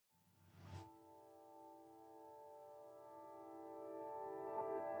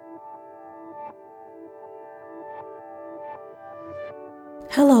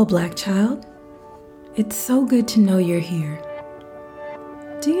Hello, Black child. It's so good to know you're here.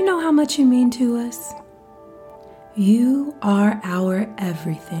 Do you know how much you mean to us? You are our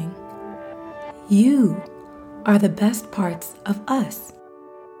everything. You are the best parts of us.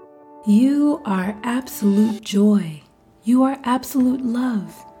 You are absolute joy. You are absolute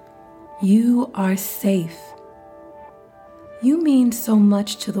love. You are safe. You mean so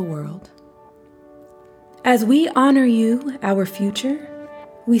much to the world. As we honor you, our future,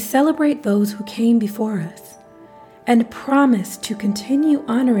 we celebrate those who came before us and promise to continue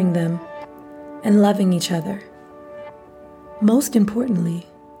honoring them and loving each other. Most importantly,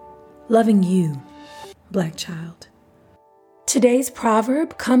 loving you, Black child. Today's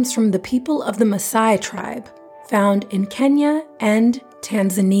proverb comes from the people of the Maasai tribe, found in Kenya and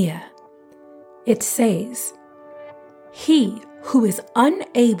Tanzania. It says, "He who is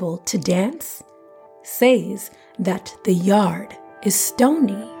unable to dance says that the yard is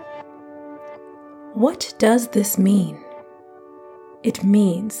stony." What does this mean? It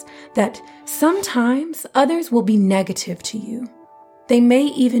means that sometimes others will be negative to you. They may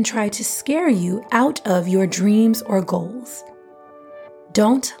even try to scare you out of your dreams or goals.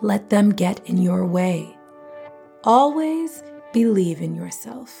 Don't let them get in your way. Always believe in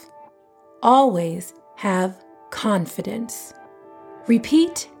yourself. Always have confidence.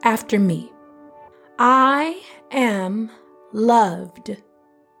 Repeat after me. I am loved.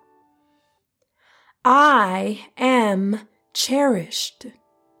 I am cherished.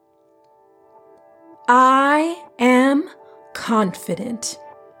 I am confident.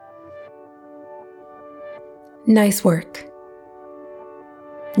 Nice work.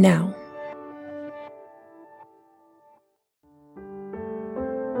 Now,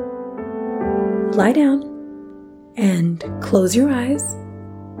 lie down and close your eyes.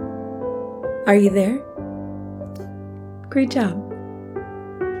 Are you there? Great job.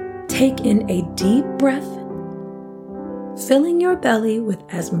 Take in a deep breath, filling your belly with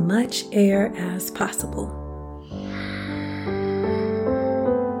as much air as possible.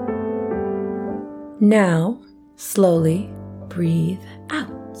 Now, slowly breathe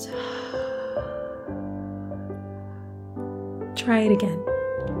out. Try it again.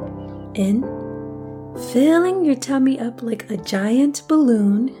 In, filling your tummy up like a giant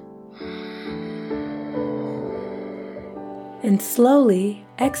balloon. And slowly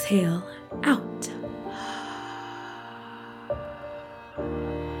exhale out.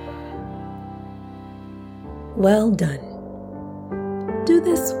 Well done. Do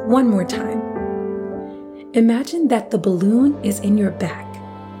this one more time. Imagine that the balloon is in your back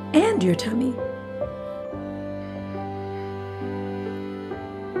and your tummy.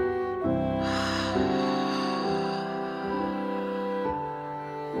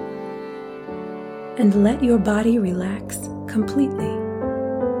 And let your body relax completely.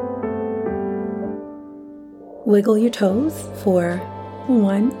 Wiggle your toes for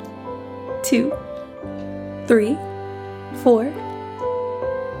 1, 2, 3, 4.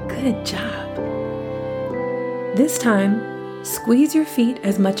 Good job. This time, squeeze your feet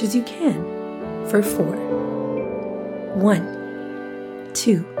as much as you can for 4. 1,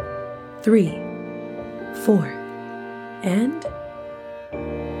 2, 3, 4. And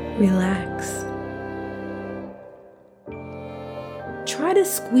relax. Try to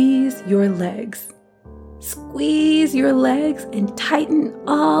squeeze your legs. Squeeze your legs and tighten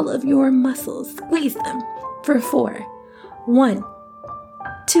all of your muscles. Squeeze them for 4. 1,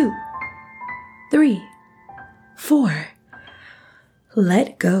 2, 3, 4.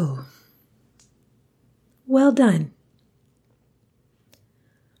 Let go. Well done.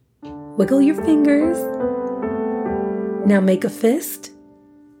 Wiggle your fingers. Now make a fist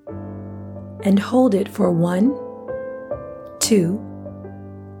and hold it for 1, 2,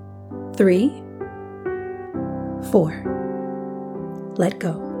 3, 4. Let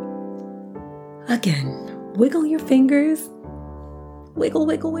go. Again, wiggle your fingers. Wiggle,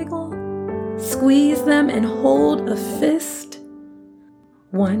 wiggle, wiggle. Squeeze them and hold a fist.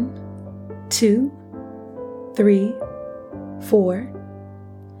 1, 2, 3, 4.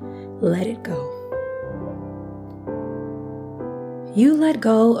 Let it go. You let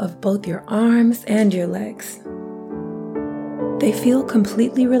go of both your arms and your legs. They feel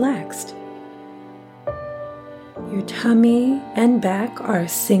completely relaxed. Your tummy and back are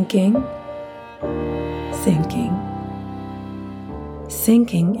sinking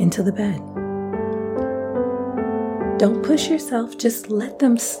into the bed. Don't push yourself, just let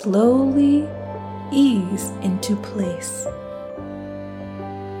them slowly ease into place.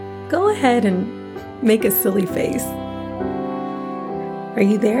 Go ahead and make a silly face. Are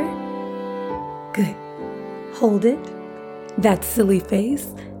you there? Good. Hold it that silly face,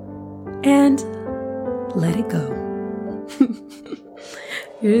 and let it go.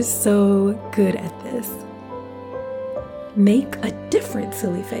 You're so good at this. Make a different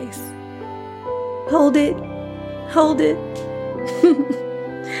silly face. Hold it. Hold it.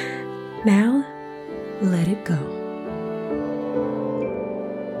 Now, let it go.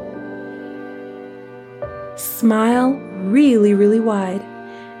 Smile really, really wide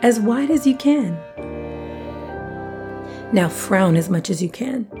as you can. Now frown as much as you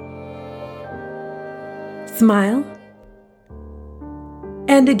can. Smile.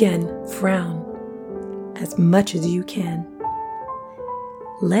 And again, frown as much as you can.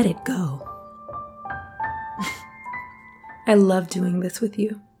 Let it go. I love doing this with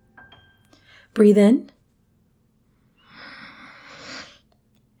you. Breathe in.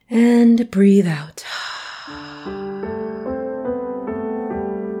 And breathe out.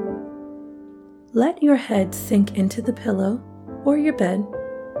 Let your head sink into the pillow or your bed,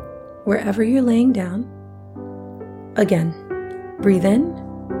 wherever you're laying down. Again, breathe in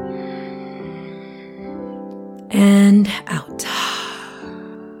and out.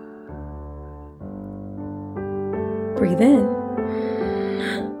 Breathe in.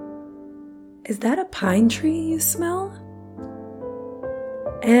 Is that a pine tree you smell?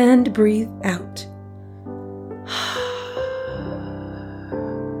 And breathe out.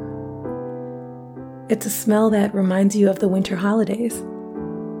 It's a smell that reminds you of the winter holidays.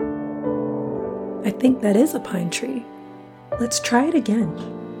 I think that is a pine tree. Let's try it again.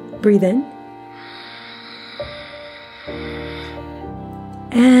 Breathe in.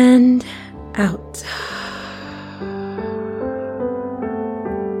 And out.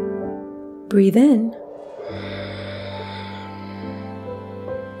 Breathe in.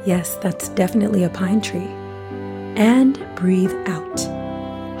 Yes, that's definitely a pine tree. And breathe out.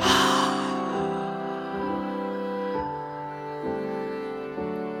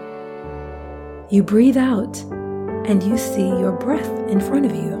 You breathe out and you see your breath in front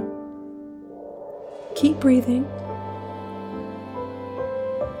of you. Keep breathing.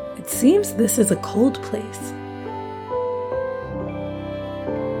 It seems this is a cold place.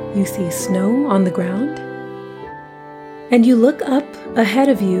 You see snow on the ground, and you look up ahead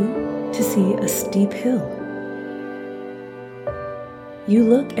of you to see a steep hill. You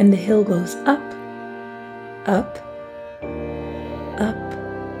look and the hill goes up, up, up,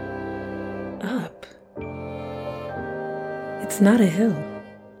 up. It's not a hill,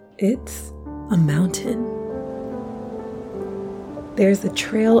 it's a mountain. There's a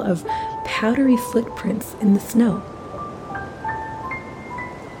trail of powdery footprints in the snow.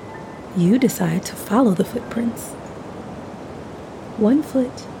 You decide to follow the footprints. One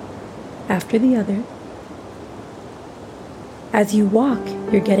foot after the other. As you walk,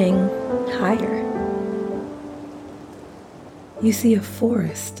 you're getting higher. You see a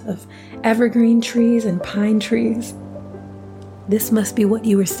forest of evergreen trees and pine trees. This must be what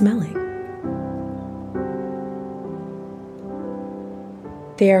you were smelling.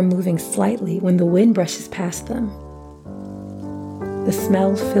 They are moving slightly when the wind brushes past them. The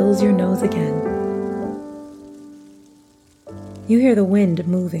smell fills your nose again. You hear the wind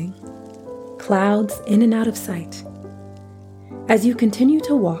moving, clouds in and out of sight. As you continue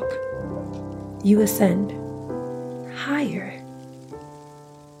to walk, you ascend higher,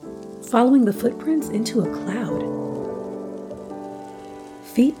 following the footprints into a cloud.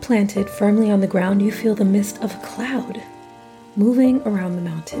 Feet planted firmly on the ground, you feel the mist of a cloud moving around the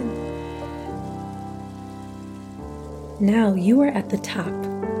mountain. Now you are at the top,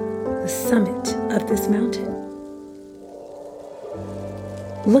 the summit of this mountain.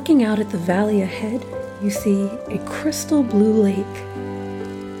 Looking out at the valley ahead, you see a crystal blue lake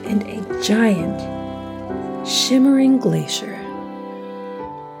and a giant, shimmering glacier.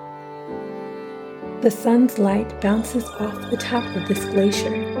 The sun's light bounces off the top of this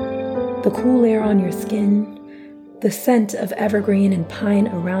glacier, the cool air on your skin, the scent of evergreen and pine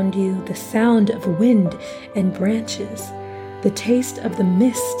around you, the sound of wind and branches, the taste of the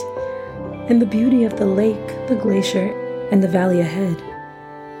mist, and the beauty of the lake, the glacier, and the valley ahead.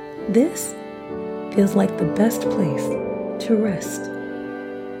 This feels like the best place to rest.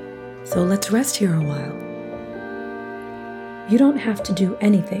 So let's rest here a while. You don't have to do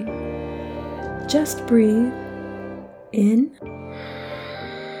anything. Just breathe in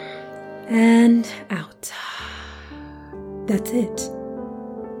and out. That's it.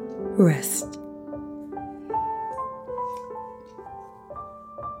 Rest.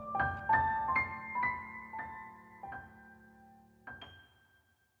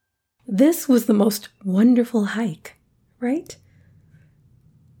 This was the most wonderful hike, right?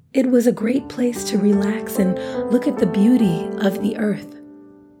 It was a great place to relax and look at the beauty of the earth.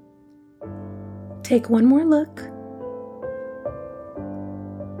 Take one more look,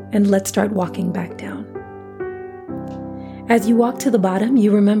 and let's start walking back down. As you walk to the bottom,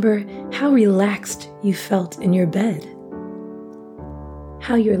 you remember how relaxed you felt in your bed.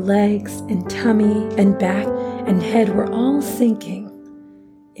 How your legs and tummy and back and head were all sinking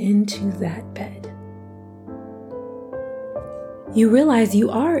into that bed. You realize you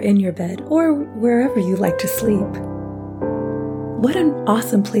are in your bed or wherever you like to sleep. What an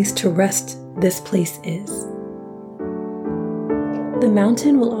awesome place to rest this place is. The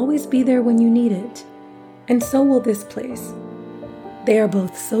mountain will always be there when you need it, and so will this place. They are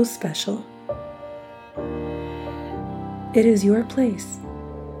both so special. It is your place,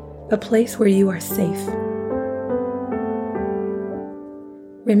 a place where you are safe.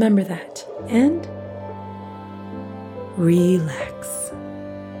 Remember that, and relax.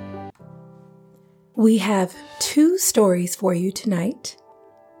 We have 2 stories for you tonight.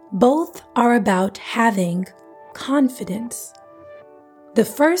 Both are about having confidence. The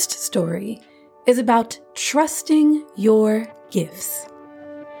first story is about trusting your gifts.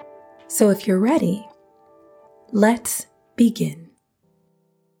 So if you're ready, let's begin.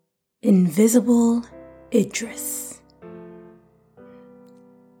 Invisible Idris.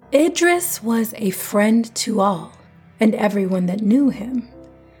 Idris was a friend to all and everyone that knew him.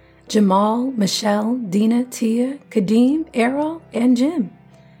 Jamal, Michelle, Dina, Tia, Kadeem, Errol, and Jim.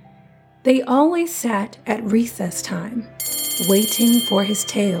 They always sat at recess time, waiting for his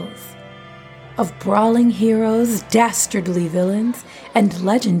tales of brawling heroes, dastardly villains, and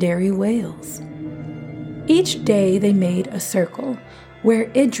legendary whales. Each day they made a circle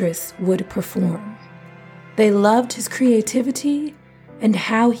where Idris would perform. They loved his creativity and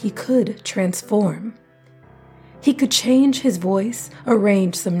how he could transform. He could change his voice,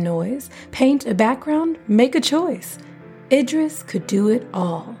 arrange some noise, paint a background, make a choice. Idris could do it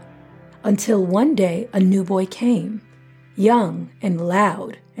all. Until one day a new boy came, young and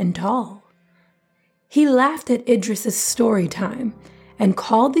loud and tall. He laughed at Idris's story time and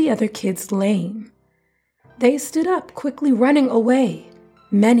called the other kids lame. They stood up, quickly running away,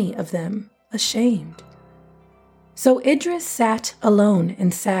 many of them ashamed. So Idris sat alone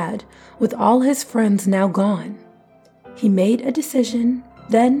and sad, with all his friends now gone. He made a decision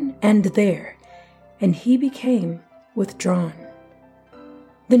then and there, and he became withdrawn.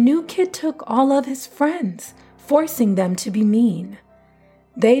 The new kid took all of his friends, forcing them to be mean.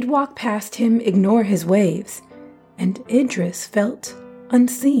 They'd walk past him, ignore his waves, and Idris felt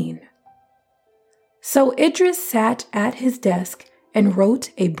unseen. So Idris sat at his desk and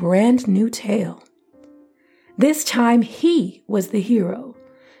wrote a brand new tale. This time he was the hero,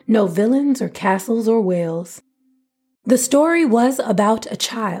 no villains or castles or whales. The story was about a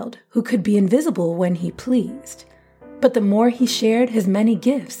child who could be invisible when he pleased. But the more he shared his many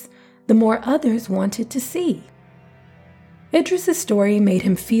gifts, the more others wanted to see. Idris's story made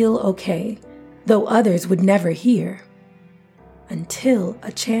him feel okay, though others would never hear. Until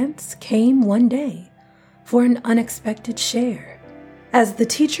a chance came one day for an unexpected share. As the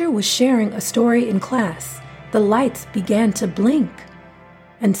teacher was sharing a story in class, the lights began to blink,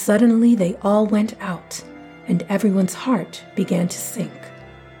 and suddenly they all went out, and everyone's heart began to sink.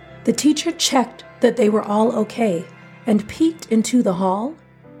 The teacher checked that they were all okay and peeked into the hall.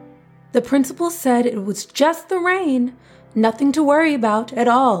 The principal said it was just the rain, nothing to worry about at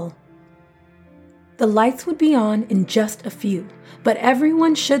all. The lights would be on in just a few, but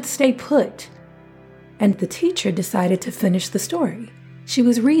everyone should stay put. And the teacher decided to finish the story. She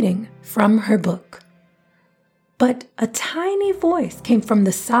was reading from her book. But a tiny voice came from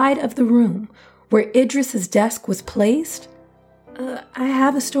the side of the room where Idris's desk was placed. I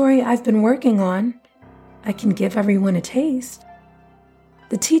have a story I've been working on. I can give everyone a taste.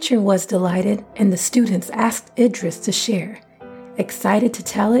 The teacher was delighted, and the students asked Idris to share. Excited to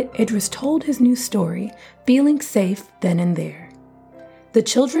tell it, Idris told his new story, feeling safe then and there. The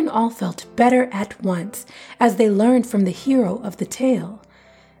children all felt better at once as they learned from the hero of the tale.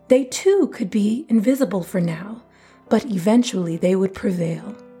 They too could be invisible for now, but eventually they would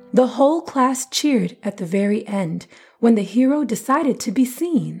prevail. The whole class cheered at the very end when the hero decided to be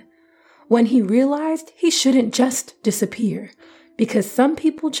seen. When he realized he shouldn't just disappear, because some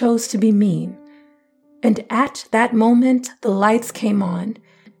people chose to be mean. And at that moment, the lights came on,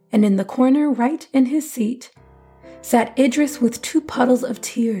 and in the corner right in his seat sat Idris with 2 puddles of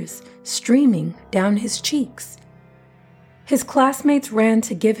tears streaming down his cheeks. His classmates ran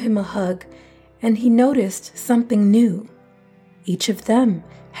to give him a hug, and he noticed something new. Each of them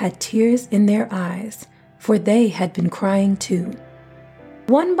had tears in their eyes, for they had been crying too.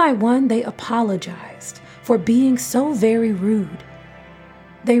 One by one, they apologized for being so very rude.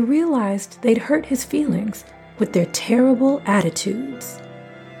 They realized they'd hurt his feelings with their terrible attitudes.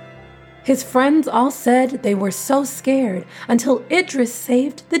 His friends all said they were so scared until Idris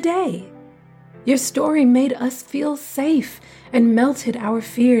saved the day. Your story made us feel safe and melted our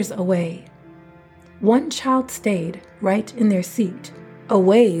fears away. One child stayed right in their seat, a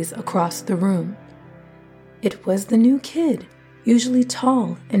ways across the room. It was the new kid, usually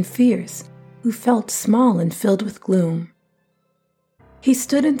tall and fierce, who felt small and filled with gloom. He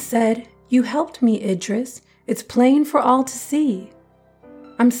stood and said, "You helped me, Idris. It's plain for all to see.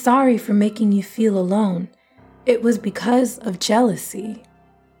 I'm sorry for making you feel alone. It was because of jealousy.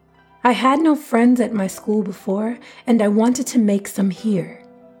 I had no friends at my school before, and I wanted to make some here.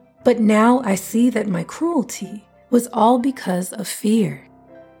 But now I see that my cruelty was all because of fear."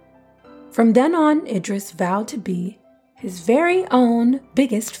 From then on, Idris vowed to be his very own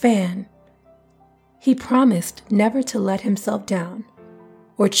biggest fan. He promised never to let himself down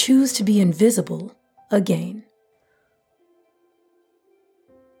or choose to be invisible again.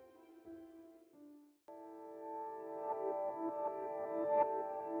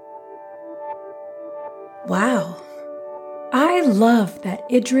 Wow. I love that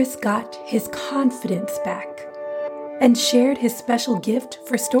Idris got his confidence back and shared his special gift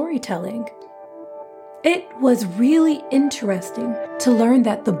for storytelling. It was really interesting to learn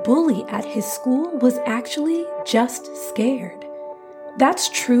that the bully at his school was actually just scared. That's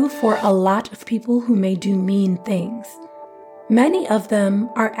true for a lot of people who may do mean things. Many of them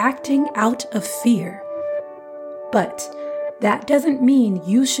are acting out of fear. But that doesn't mean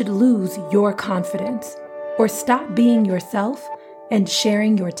you should lose your confidence or stop being yourself and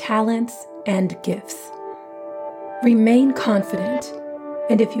sharing your talents and gifts. Remain confident,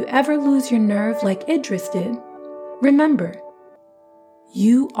 and if you ever lose your nerve like Idris did, remember,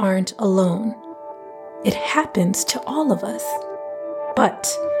 you aren't alone. It happens to all of us.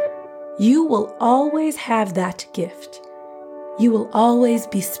 But you will always have that gift. You will always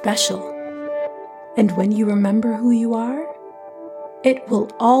be special. And when you remember who you are, it will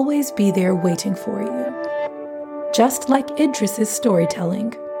always be there waiting for you. Just like Idris's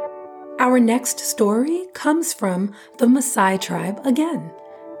storytelling. Our next story comes from the Maasai tribe again.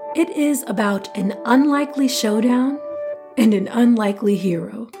 It is about an unlikely showdown and an unlikely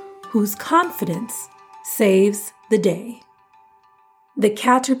hero whose confidence saves the day. The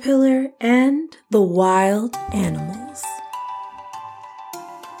Caterpillar and the Wild Animals.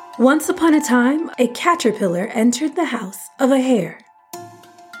 Once upon a time, a caterpillar entered the house of a hare.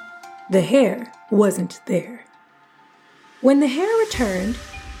 The hare wasn't there. When the hare returned,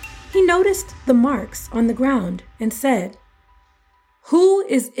 he noticed the marks on the ground and said, "Who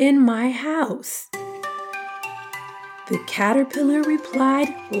is in my house?" The caterpillar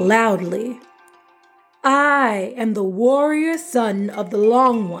replied loudly, "I am the warrior son of the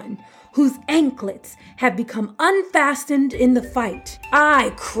Long One, whose anklets have become unfastened in the fight.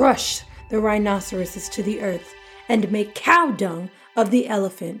 I crush the rhinoceroses to the earth and make cow dung of the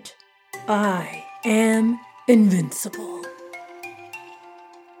elephant. I am invincible."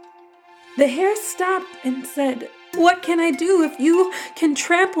 The hare stopped and said, "What can I do if you can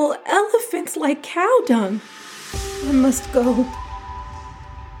trample elephants like cow dung? I must go."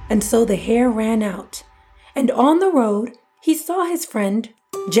 And so the hare ran out, and on the road he saw his friend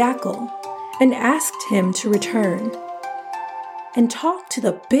Jackal and asked him to return and talk to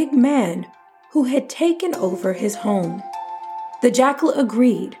the big man who had taken over his home. The Jackal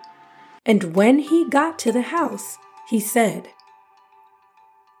agreed, and when he got to the house, he said,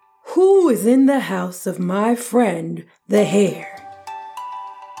 "Who is in the house of my friend the hare?"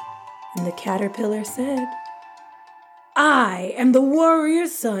 And the caterpillar said, "I am the warrior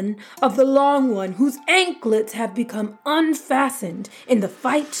son of the Long One, whose anklets have become unfastened in the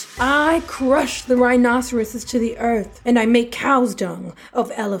fight. I crush the rhinoceroses to the earth, and I make cow's dung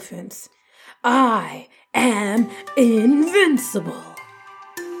of elephants. I am invincible."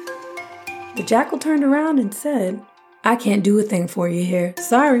 The jackal turned around and said, "I can't do a thing for you here.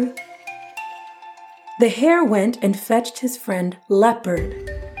 Sorry." The hare went and fetched his friend Leopard.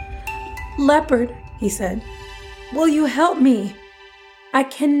 "Leopard," he said, "will you help me? I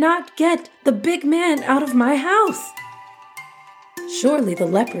cannot get the big man out of my house." Surely the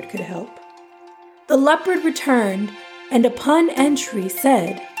leopard could help. The leopard returned and upon entry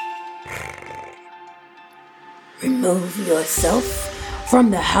said, "Remove yourself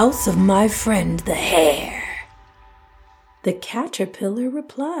from the house of my friend the hare." The caterpillar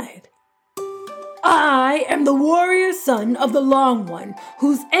replied, "I am the warrior son of the Long One,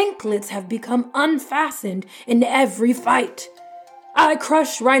 whose anklets have become unfastened in every fight. I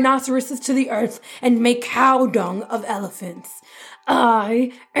crush rhinoceroses to the earth and make cow dung of elephants.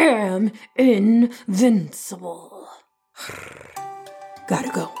 I am invincible. Gotta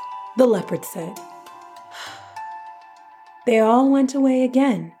go, the leopard said. They all went away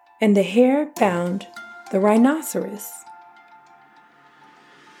again, and the hare found the rhinoceros.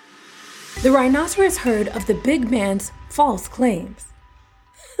 The rhinoceros heard of the big man's false claims.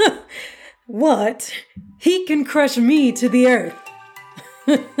 What? He can crush me to the earth.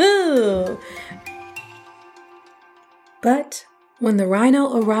 But when the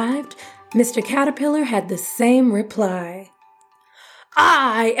rhino arrived, Mr. Caterpillar had the same reply.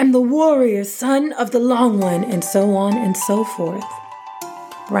 I am the warrior son of the long one, and so on and so forth.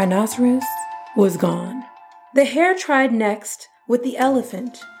 Rhinoceros was gone. The hare tried next with the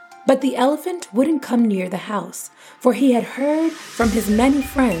elephant, but the elephant wouldn't come near the house, for he had heard from his many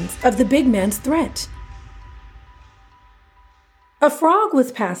friends of the big man's threat. A frog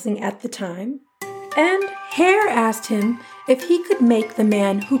was passing at the time, and Hare asked him if he could make the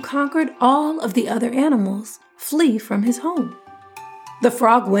man who conquered all of the other animals flee from his home. The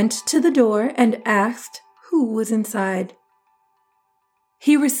frog went to the door and asked who was inside.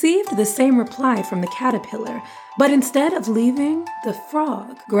 He received the same reply from the caterpillar, but instead of leaving, the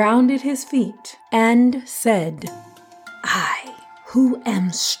frog grounded his feet and said, I, who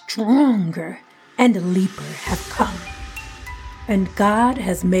am stronger and leaper, have come, and God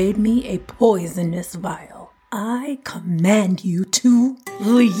has made me a poisonous vial. I command you to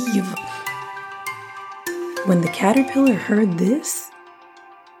leave. When the caterpillar heard this,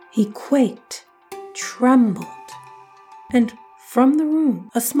 he quaked, trembled, and from the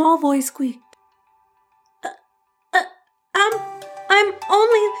room, a small voice squeaked, I'm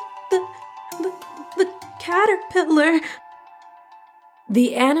only the caterpillar.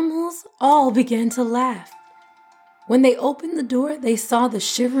 The animals all began to laugh. When they opened the door, they saw the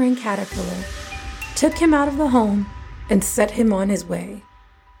shivering caterpillar, took him out of the home, and set him on his way.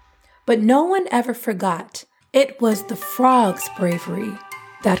 But no one ever forgot it was the frog's bravery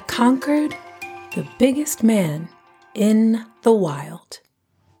that conquered the biggest man in the wild.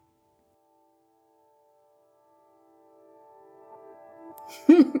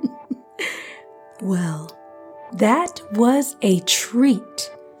 Well, that was a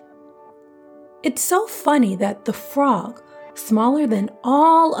treat. It's so funny that the frog, smaller than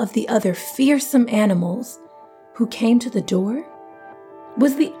all of the other fearsome animals who came to the door,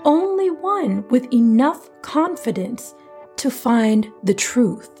 was the only one with enough confidence to find the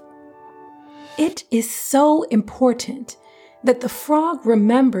truth. It is so important that the frog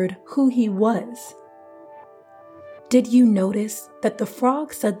remembered who he was. Did you notice that the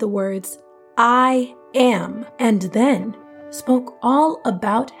frog said the words, I am, and then spoke all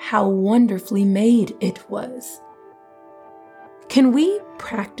about how wonderfully made it was? Can we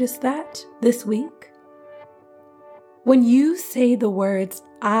practice that this week? When you say the words,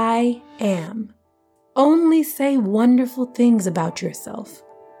 I am, only say wonderful things about yourself.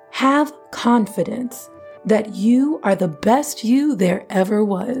 Have confidence that you are the best you there ever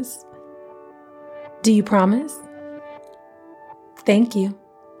was. Do you promise? Thank you.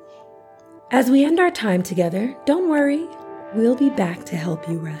 As we end our time together, don't worry, we'll be back to help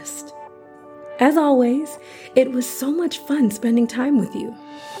you rest. As always, it was so much fun spending time with you.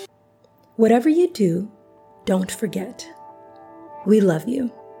 Whatever you do, don't forget. We love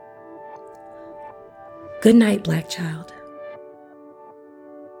you. Good night, Black Child.